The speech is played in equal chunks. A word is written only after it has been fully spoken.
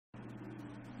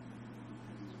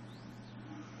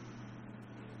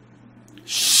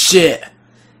shit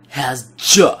has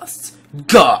just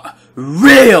got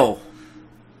real.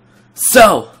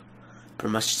 So,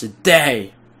 pretty much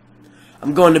today,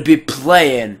 I'm going to be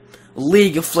playing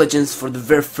League of Legends for the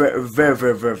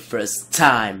very first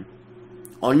time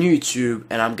on YouTube,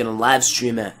 and I'm gonna live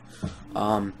stream it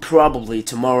probably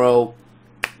tomorrow.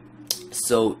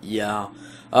 So yeah,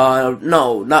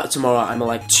 no, not tomorrow. I mean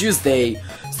like Tuesday.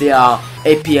 So yeah,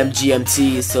 8 p.m.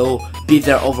 GMT. So be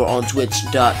there over on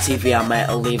twitch.tv. I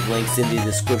might leave links in the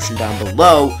description down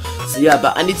below. So yeah,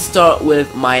 but I need to start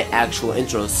with my actual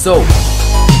intro. So.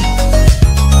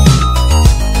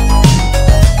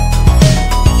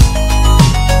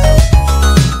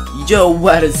 Yo,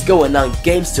 what is going on,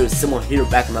 Gamester? Simo here,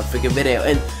 back in my freaking video,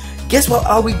 and guess what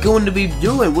are we going to be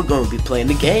doing? We're going to be playing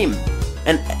a game,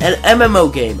 an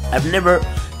MMO game. I've never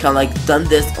kind of like done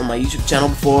this on my YouTube channel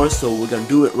before, so we're gonna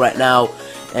do it right now.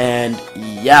 And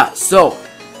yeah, so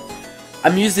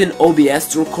I'm using OBS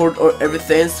to record or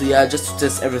everything, so yeah, just to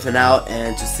test everything out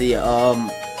and to see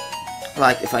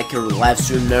like if I can live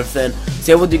stream and everything.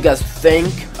 See what do you guys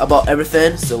think about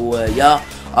everything. So yeah.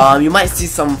 You might see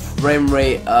some frame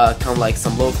rate, kind of like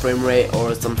some low frame rate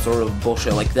or some sort of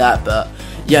bullshit like that, but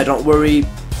yeah, don't worry,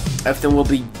 everything will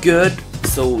be good.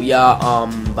 So yeah,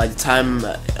 by the time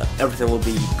everything will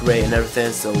be great and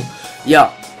everything. So yeah,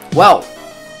 well,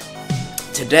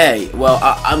 today, well,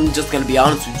 I'm just gonna be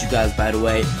honest with you guys. By the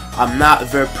way, I'm not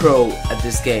very pro at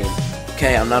this game.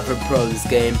 Okay, I'm not very pro at this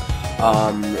game.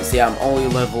 So yeah, I'm only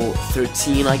level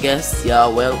 13, I guess. Yeah,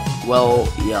 well,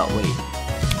 yeah, wait.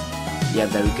 Yeah,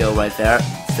 there we go, right there,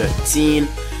 13,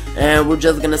 and we're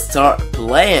just gonna start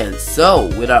playing. So,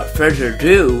 without further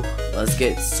ado, let's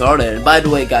get started. And by the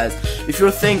way, guys, if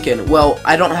you're thinking, well,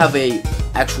 I don't have a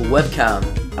actual webcam,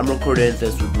 I'm recording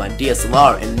this with my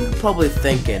DSLR, and you're probably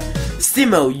thinking,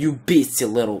 Simo, you beast, you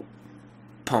little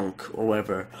punk, or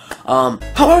whatever. How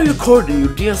are you recording your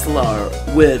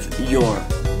DSLR with your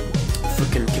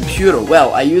freaking computer?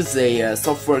 Well, I use a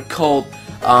software called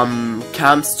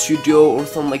Cam Studio or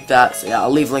something like that. So yeah, I'll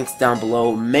leave links down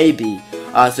below, maybe,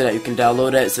 so that you can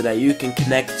download it, so that you can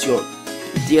connect your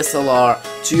DSLR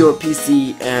to your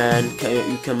PC and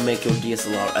you can make your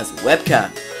DSLR as a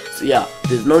webcam. So yeah,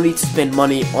 there's no need to spend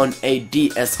money on a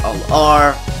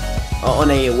DSLR,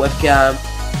 on a webcam,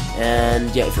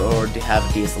 and yeah, if you already have a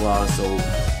DSLR. So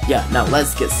yeah, now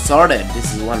let's get started.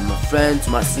 This is one of my friends.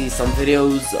 You might see some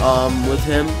videos with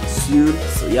him soon.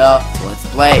 So yeah, so let's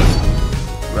play.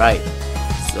 Right,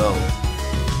 so,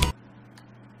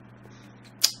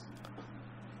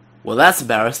 well, that's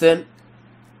embarrassing.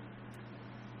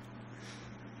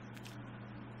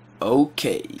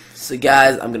 Okay, so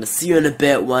guys, I'm gonna see you in a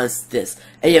bit once this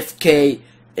AFK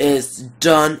is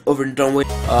done, over and done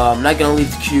with. I'm not gonna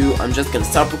leave the queue, I'm just gonna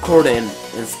stop recording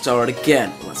and start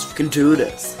again. Let's freaking do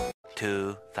this.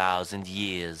 2,000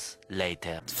 years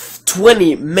later.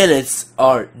 20 minutes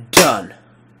are done.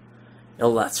 Now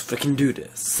let's freaking do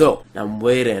this. So, I'm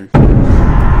waiting. There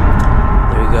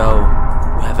we go.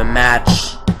 We have a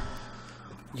match.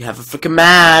 You have a freaking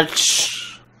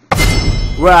match.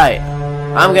 Right.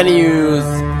 I'm gonna use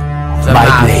the My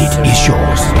blade is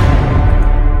yours.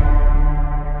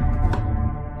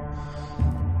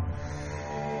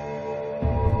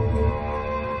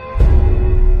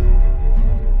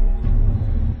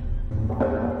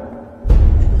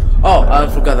 Oh, I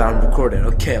forgot that I'm recording.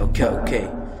 Okay.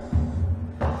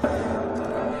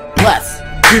 Let's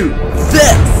do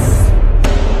this!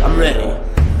 I'm ready.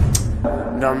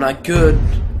 No, I'm not good.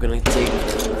 I'm gonna take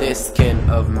this skin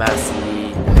of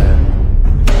Massey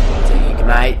and take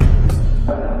Ignite.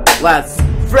 Let's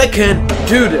frickin'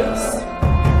 do this!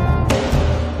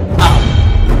 I'm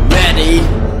ready.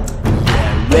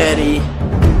 Yeah, ready.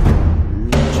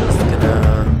 I'm just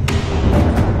gonna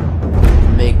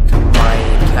make my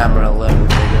camera a little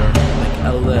bigger. Like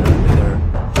a little bigger.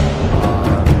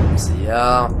 So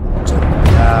yeah.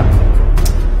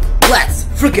 Let's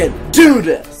freaking do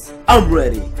this! I'm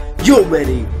ready. You're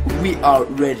ready. We are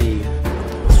ready.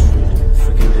 Let's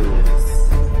freaking do this.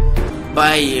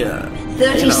 By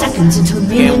 30 seconds until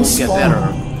minions spawn. Get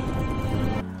better.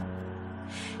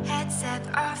 Headset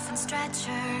off and stretch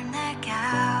your neck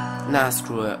out. Nah,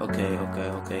 screw it.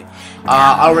 Okay.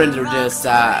 I'll render this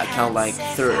kind of like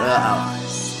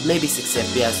maybe 6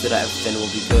 FPS, so that everything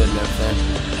will be good and everything.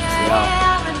 So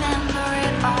yeah.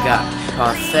 Got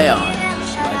Pantheon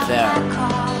right there. I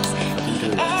can do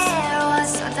this.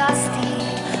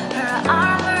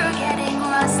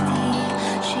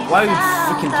 Why are you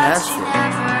freaking dancing?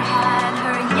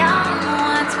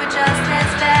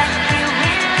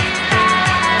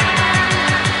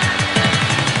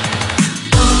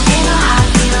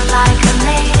 Like a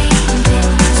lady,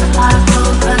 a lot of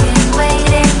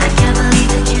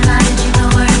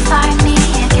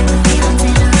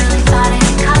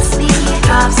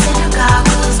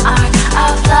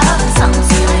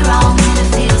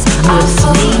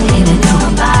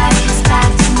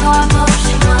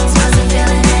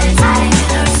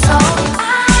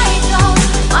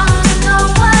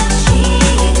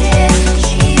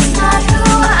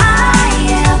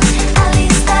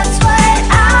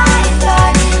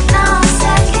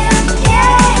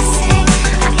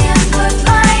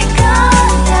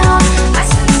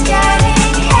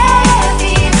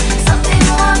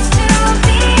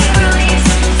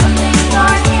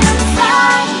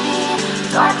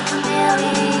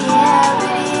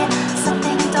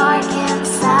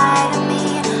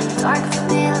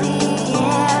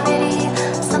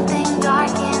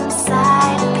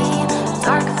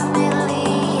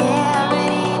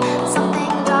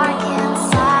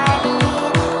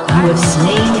You have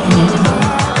slain an enemy.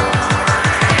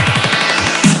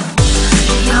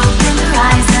 She opened her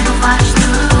eyes and watched the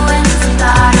ruins. The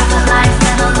thought of a life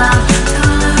and a love to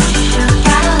lose. She shook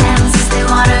at her lenses, they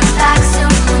watered back soon.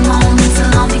 The moments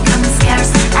alone becoming scarce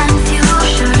and few.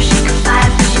 Sure she could fight,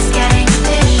 but she's getting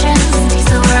visions. These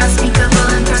are were unspeakable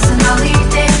and personally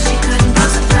big. She couldn't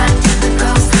pose a threat to the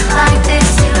ghost like this.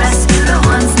 He rescued her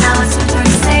once, now it's her turn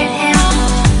to save him.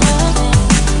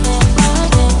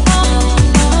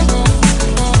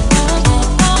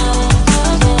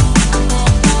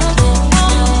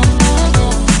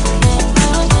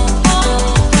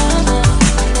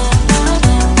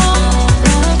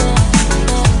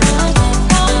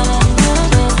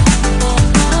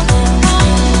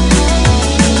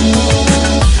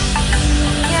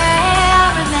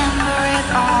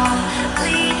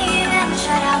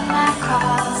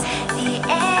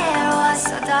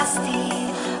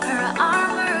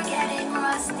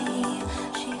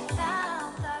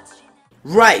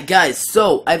 Right, guys,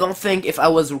 so I don't think if I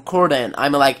was recording, I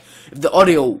mean like if the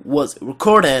audio was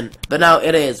recording, but now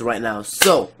it is right now.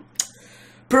 So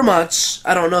pretty much,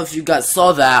 I don't know if you guys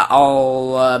saw that.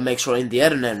 I'll make sure in the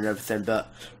editing and everything, but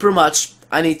pretty much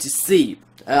I need to see.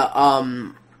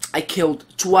 I killed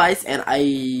twice and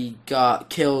I got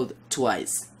killed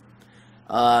twice.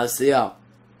 So yeah,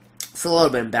 it's a little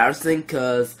bit embarrassing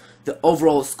because the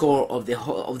overall score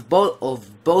of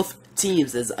both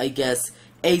teams is, I guess,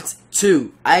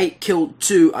 8-2. I killed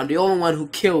 2. I'm the only one who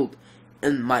killed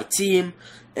in my team,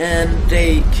 and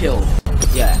they killed.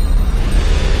 Yeah.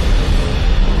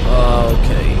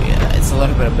 Okay. Yeah, it's a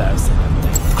little bit embarrassing.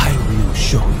 I will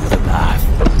show you the path.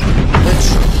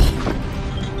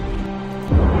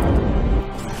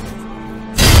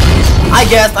 I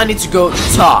guess I need to go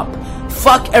top.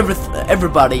 Fuck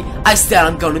everybody. I said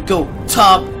I'm gonna go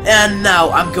top, and now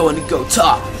I'm going to go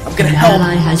top. I'm gonna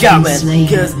help Gavin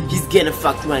because he's getting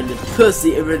fucked right in the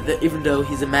pussy. Even though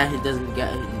he's a man, he doesn't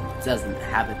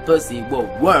have a pussy. Well,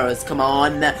 worse. Come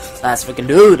on, let's freaking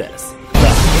do this.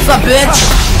 What's up, bitch?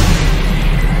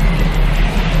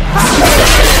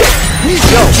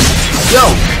 Yo,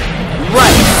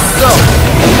 right. So,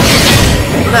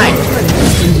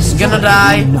 nice. Gonna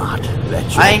die.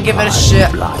 I ain't giving a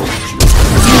shit.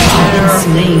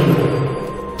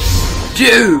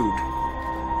 Dude,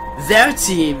 their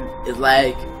team is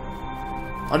like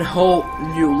on a whole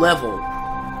new level.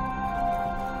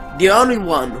 The only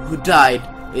one who died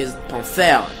is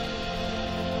Pantheon.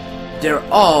 They're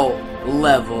all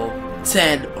level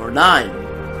 10 or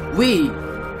 9. We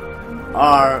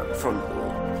are from...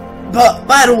 But,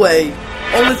 by the way,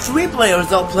 only 3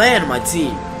 players are playing my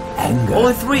team. Anger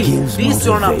only 3. These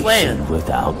 2 are not playing.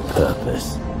 Without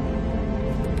purpose.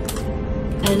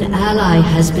 An ally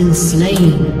has been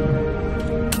slain.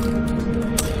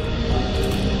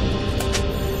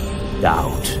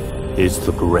 Doubt is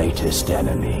the greatest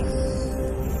enemy.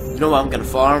 You know what? I'm gonna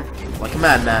farm like a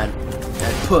madman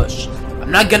and push.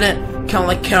 I'm not gonna kind of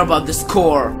like care about the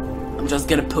score. I'm just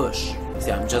gonna push.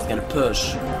 See, I'm just gonna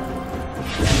push.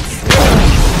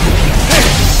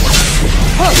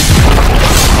 Oh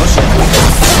shit!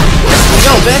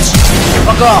 Yo, bitch!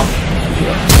 Fuck off!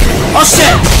 Oh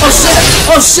shit! Oh shit!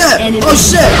 Oh shit! Oh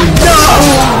shit! No!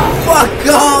 Fuck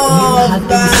off,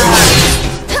 man!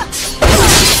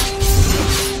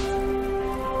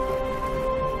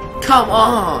 Come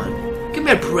on! Give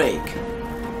me a break!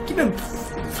 Give me a...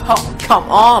 Oh, come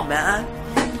on, man!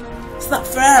 It's not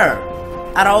fair!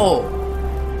 At all!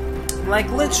 Like,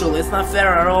 literally, it's not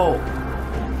fair at all!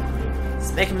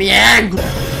 It's making me angry!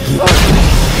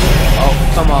 Oh,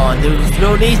 come on, there's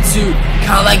no need to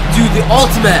kinda like do the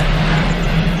ultimate!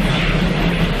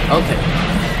 Okay.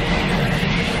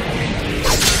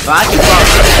 But I can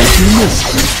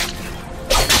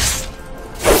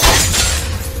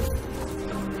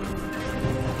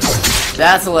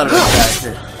That's a little bit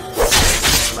embarrassing.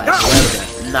 Like, a little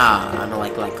bit. Nah, I mean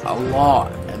like a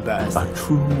lot embarrassing. A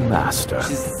true master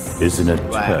is an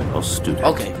eternal student.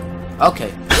 Okay.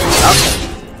 Okay. Okay.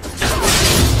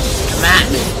 Come at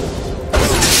me.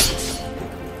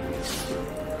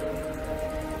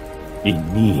 In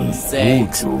me,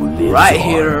 Sakes. lives Right on.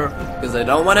 here, because I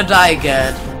don't want to die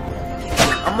again.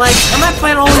 I'm like, am I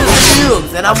playing all these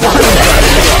cubes? And I'm watching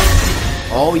that.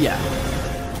 Oh yeah.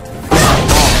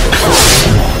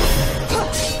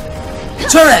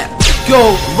 Turn it!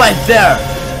 Go right there!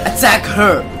 Attack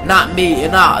her! Not me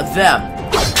and not them.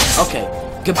 Okay,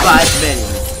 goodbye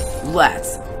minions.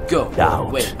 Let's go.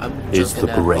 Doubt Wait, I'm is just the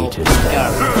gonna... greatest.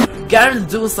 Oh,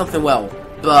 Garen's doing something well,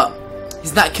 but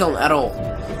he's not killing at all.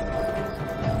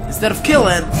 Instead of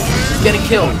killing, he's getting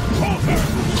killed.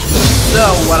 So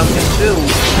what I'm gonna do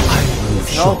is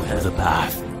help him. The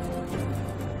path.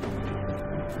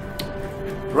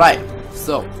 Right,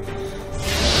 so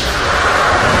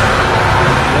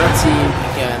your team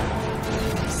again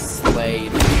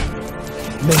slayed.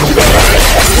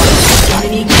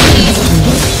 Enemy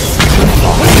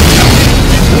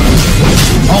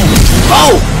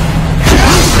Oh!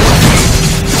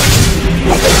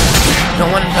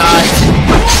 Don't wanna die.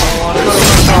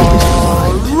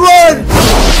 Run!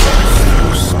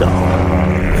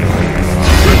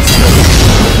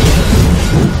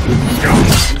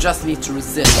 You just need to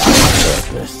resist.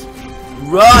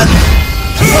 Run!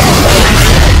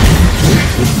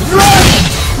 Run!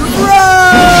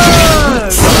 Run!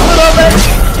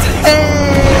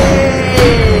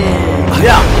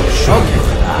 Yeah, okay.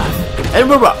 And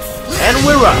we're up. And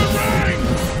we're up.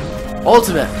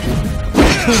 Ultimate.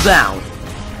 Cool down.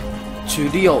 To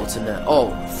the ultimate.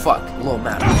 Oh, fuck. Low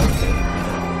map. Okay.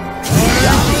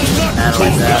 Yeah.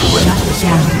 Analyze that.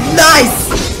 Nice!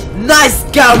 Nice,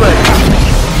 Gavin!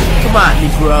 Come on, me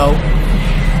bro.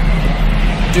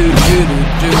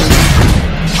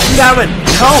 Gavin,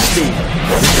 help me!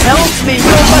 Help me!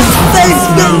 You must save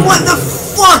me! What the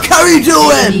fuck are you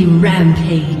doing?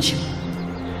 Rampage.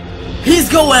 He's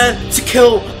going to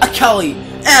kill Akali,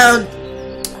 and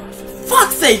for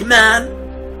fuck's sake, man!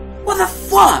 What the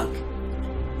fuck?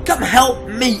 Come help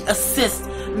me, assist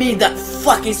me, that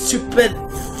fucking stupid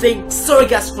thing. Sorry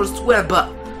guys for swear, but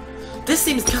this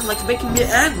seems kind of like making me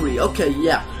angry. Okay,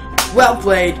 yeah. Well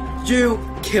played. You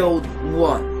killed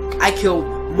one. I killed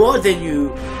more than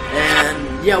you,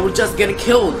 and yeah, we're just getting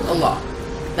killed a lot.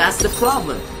 That's the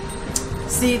problem.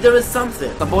 See, there is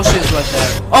something. The bullshit is right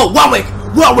there. Oh, Warwick!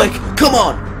 Warwick! Come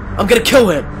on! I'm gonna kill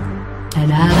him!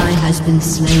 An ally has been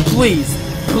slain. Please,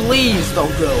 please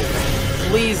don't go.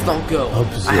 Please don't go.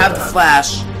 Observe. I have the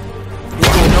flash. He's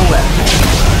going nowhere.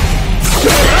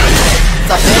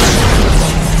 Stop it.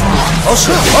 Oh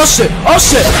shit! Oh shit! Oh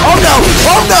shit! Oh no!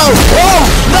 Oh no! Oh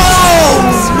no!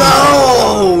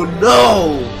 No!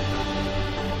 No!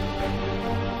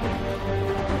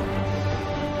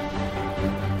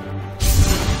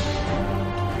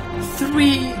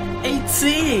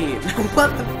 318! What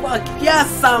the fuck? Yes,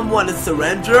 someone is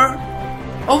surrender!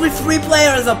 Only 3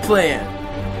 players are playing!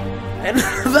 And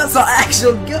that's not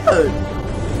actually good!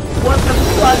 What the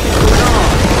fuck is going on?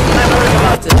 I'm already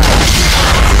about to die.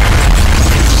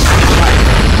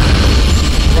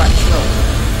 Right, so.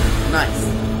 Nice.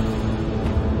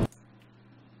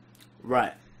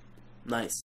 Right.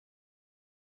 Nice.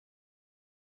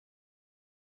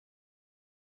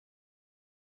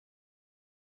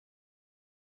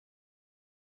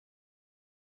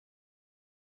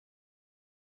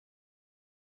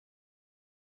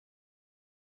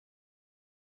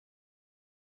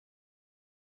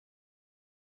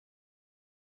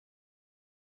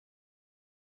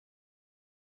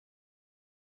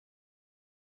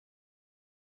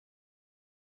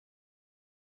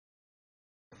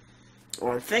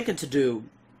 What I'm thinking to do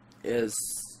is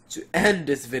to end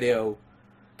this video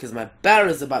because my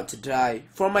battery is about to die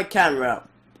from my camera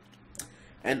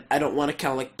and I don't want to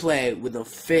kind of like play with no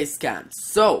face cam.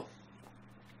 So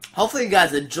hopefully you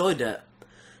guys enjoyed it.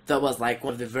 That was like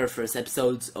one of the very first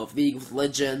episodes of League of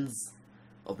Legends,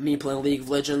 of me playing League of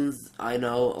Legends. I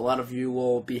know a lot of you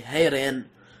will be hating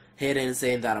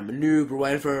saying that I'm a noob or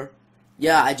whatever.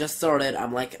 Yeah, I just started.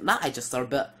 I'm like, not I just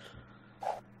started, but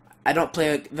I don't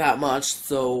play that much,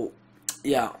 so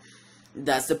yeah,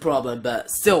 that's the problem. But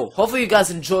still, hopefully you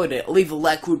guys enjoyed it. Leave a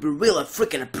like, would be really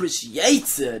freaking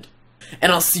appreciated.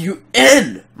 And I'll see you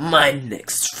in my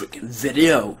next freaking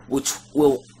video, which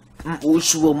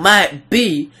might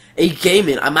be a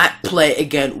gaming. I might play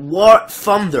again War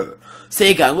Thunder.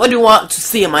 Say guys, what do you want to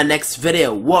see in my next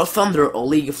video? War Thunder or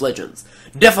League of Legends?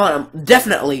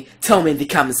 Definitely tell me in the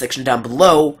comment section down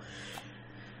below.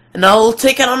 And I'll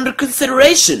take it under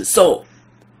consideration. So,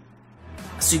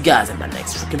 see you guys in my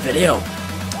next freaking video.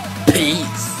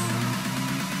 Peace.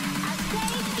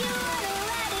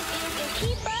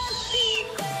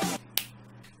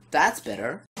 That's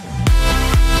better.